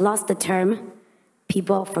that we have lost the term,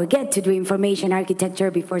 people forget to do information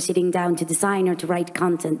architecture before sitting down to design or to write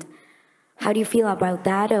content. How do you feel about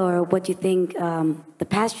that, or what do you think the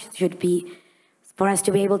path should be for us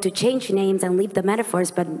to be able to change names and leave the metaphors,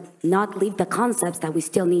 but not leave the concepts that we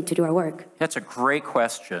still need to do our work? That's a great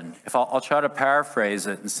question. If I'll try to paraphrase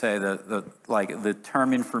it and say that the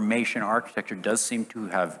term information architecture does seem to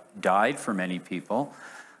have died for many people,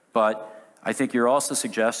 but I think you're also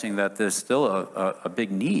suggesting that there's still a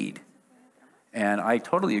big need. And I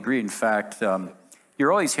totally agree. In fact,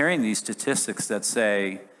 you're always hearing these statistics that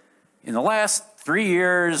say, in the last 3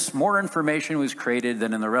 years, more information was created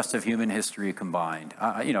than in the rest of human history combined.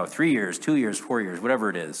 3 years, 2 years, 4 years, whatever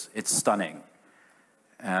it is, it's stunning.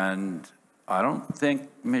 And I don't think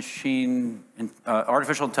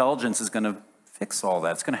artificial intelligence is going to fix all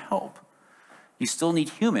that. It's going to help. You still need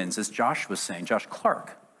humans, as Josh was saying, Josh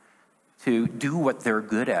Clark, to do what they're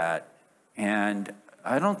good at. And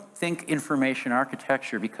I don't think information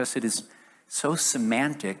architecture, because it is so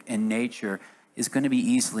semantic in nature, is going to be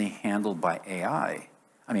easily handled by AI.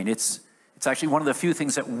 I mean, it's actually one of the few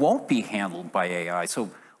things that won't be handled by AI. So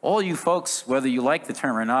all you folks, whether you like the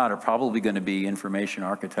term or not, are probably going to be information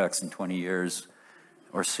architects in 20 years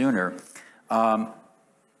or sooner,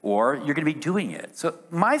 or you're going to be doing it. So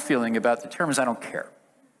my feeling about the term is I don't care.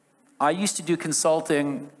 I used to do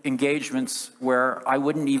consulting engagements where I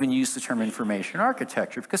wouldn't even use the term information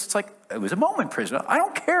architecture because it's like, it was a moment prison. I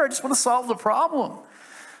don't care, I just want to solve the problem.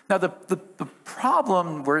 Now, the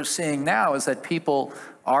problem we're seeing now is that people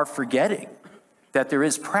are forgetting that there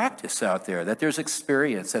is practice out there, that there's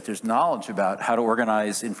experience, that there's knowledge about how to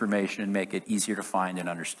organize information and make it easier to find and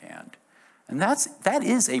understand. And that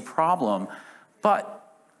is a problem,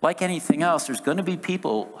 but like anything else, there's going to be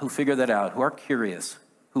people who figure that out, who are curious,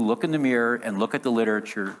 who look in the mirror and look at the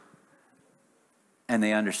literature and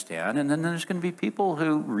they understand. And then there's going to be people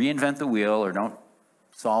who reinvent the wheel or don't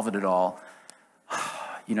solve it at all.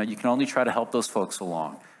 You can only try to help those folks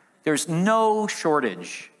along. There's no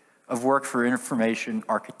shortage of work for information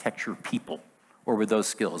architecture people or with those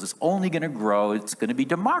skills. It's only going to grow. It's going to be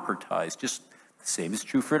democratized. Just the same is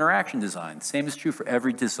true for interaction design. The same is true for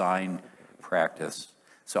every design practice.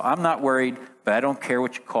 So I'm not worried, but I don't care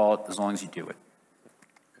what you call it as long as you do it.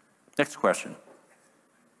 Next question.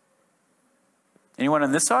 Anyone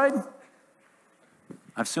on this side?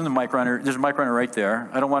 I've seen the mic runner. There's a mic runner right there.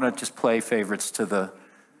 I don't want to just play favorites to the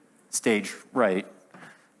stage right.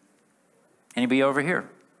 Anybody over here?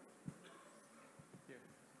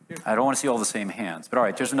 I don't want to see all the same hands, but all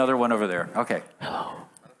right, there's another one over there. Okay. Hello,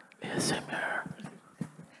 ASMR.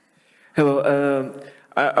 Hello,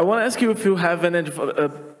 I want to ask you if you have any...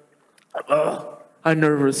 I'm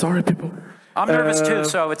nervous, sorry people. I'm nervous too,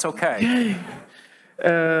 so it's okay. Yay.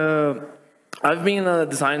 I've been a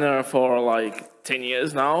designer for like 10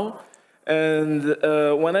 years now, and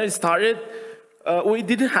when I started, we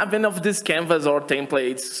didn't have any of these canvas or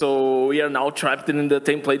templates, so we are now trapped in the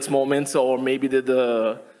templates moments, or maybe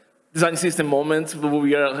the design system moments.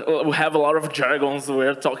 We have a lot of jargons.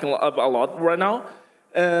 We're talking a lot right now,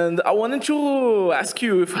 and I wanted to ask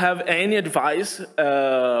you if you have any advice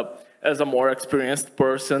as a more experienced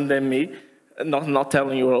person than me. Not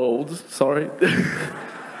telling you old, sorry.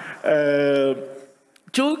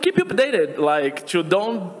 To keep you updated, like to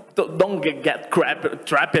don't get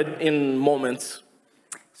trapped in moments.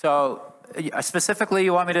 So specifically,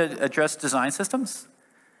 you want me to address design systems?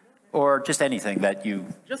 Or just anything that you...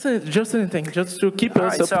 Just anything, just to keep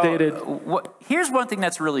us updated. So, here's one thing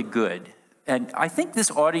that's really good. And I think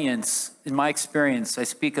this audience, in my experience, I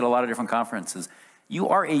speak at a lot of different conferences, you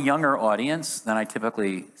are a younger audience than I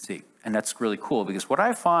typically see. And that's really cool, because what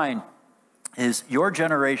I find is your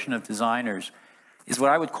generation of designers is what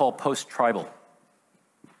I would call post-tribal.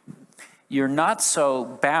 You're not so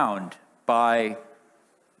bound by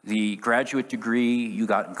the graduate degree you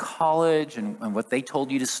got in college and what they told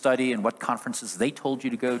you to study and what conferences they told you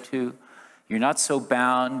to go to. You're not so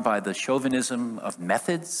bound by the chauvinism of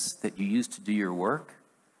methods that you use to do your work.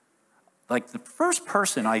 Like the first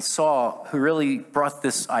person I saw who really brought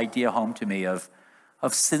this idea home to me of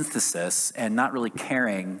synthesis and not really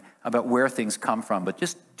caring about where things come from, but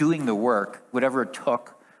just doing the work, whatever it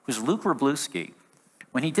took, was Luke Wroblewski.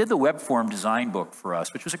 When he did the web form design book for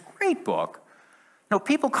us, which was a great book,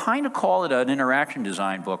 people kind of call it an interaction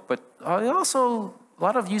design book, but I also a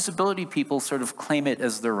lot of usability people sort of claim it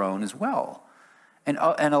as their own as well. And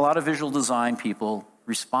a lot of visual design people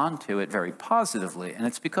respond to it very positively. And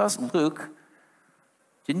it's because Luke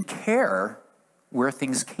didn't care where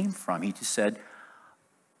things came from. He just said,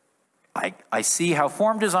 I see how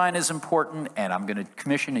form design is important, and I'm going to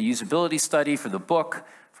commission a usability study for the book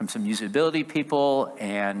from some usability people,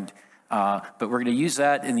 but we're going to use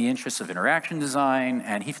that in the interest of interaction design.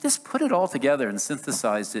 And he just put it all together and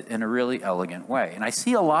synthesized it in a really elegant way. And I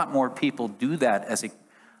see a lot more people do that as a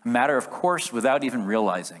matter of course without even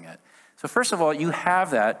realizing it. So first of all, you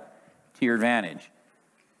have that to your advantage.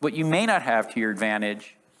 What you may not have to your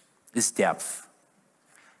advantage is depth.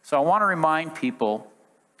 So I want to remind people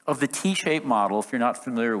of the T-shaped model, if you're not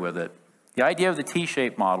familiar with it. The idea of the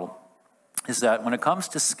T-shaped model is that when it comes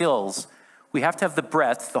to skills, we have to have the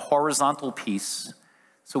breadth, the horizontal piece,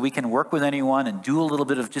 so we can work with anyone and do a little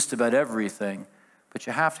bit of just about everything, but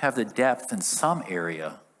you have to have the depth in some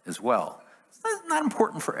area as well. It's not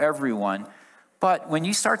important for everyone, but when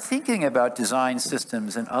you start thinking about design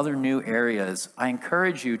systems and other new areas, I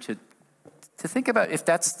encourage you to think about if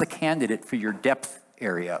that's the candidate for your depth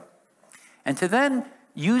area, and to then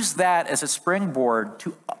use that as a springboard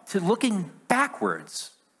to looking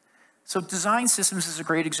backwards. So design systems is a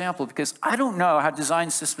great example because I don't know how design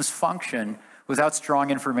systems function without strong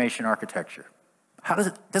information architecture.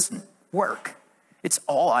 It doesn't work. It's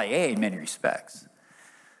all IA in many respects.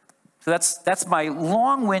 So that's my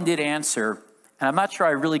long-winded answer, and I'm not sure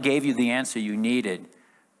I really gave you the answer you needed,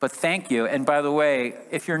 but thank you. And by the way,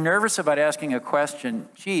 if you're nervous about asking a question,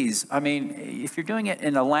 geez, I mean, if you're doing it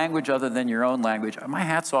in a language other than your own language, my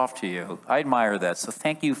hat's off to you. I admire that. So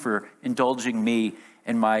thank you for indulging me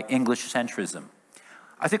in my English centrism.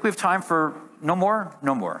 I think we have time for no more?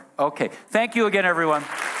 No more. Okay. Thank you again, everyone.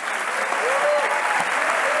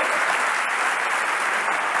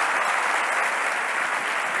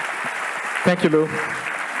 Thank you, Lou.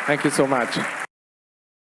 Thank you so much.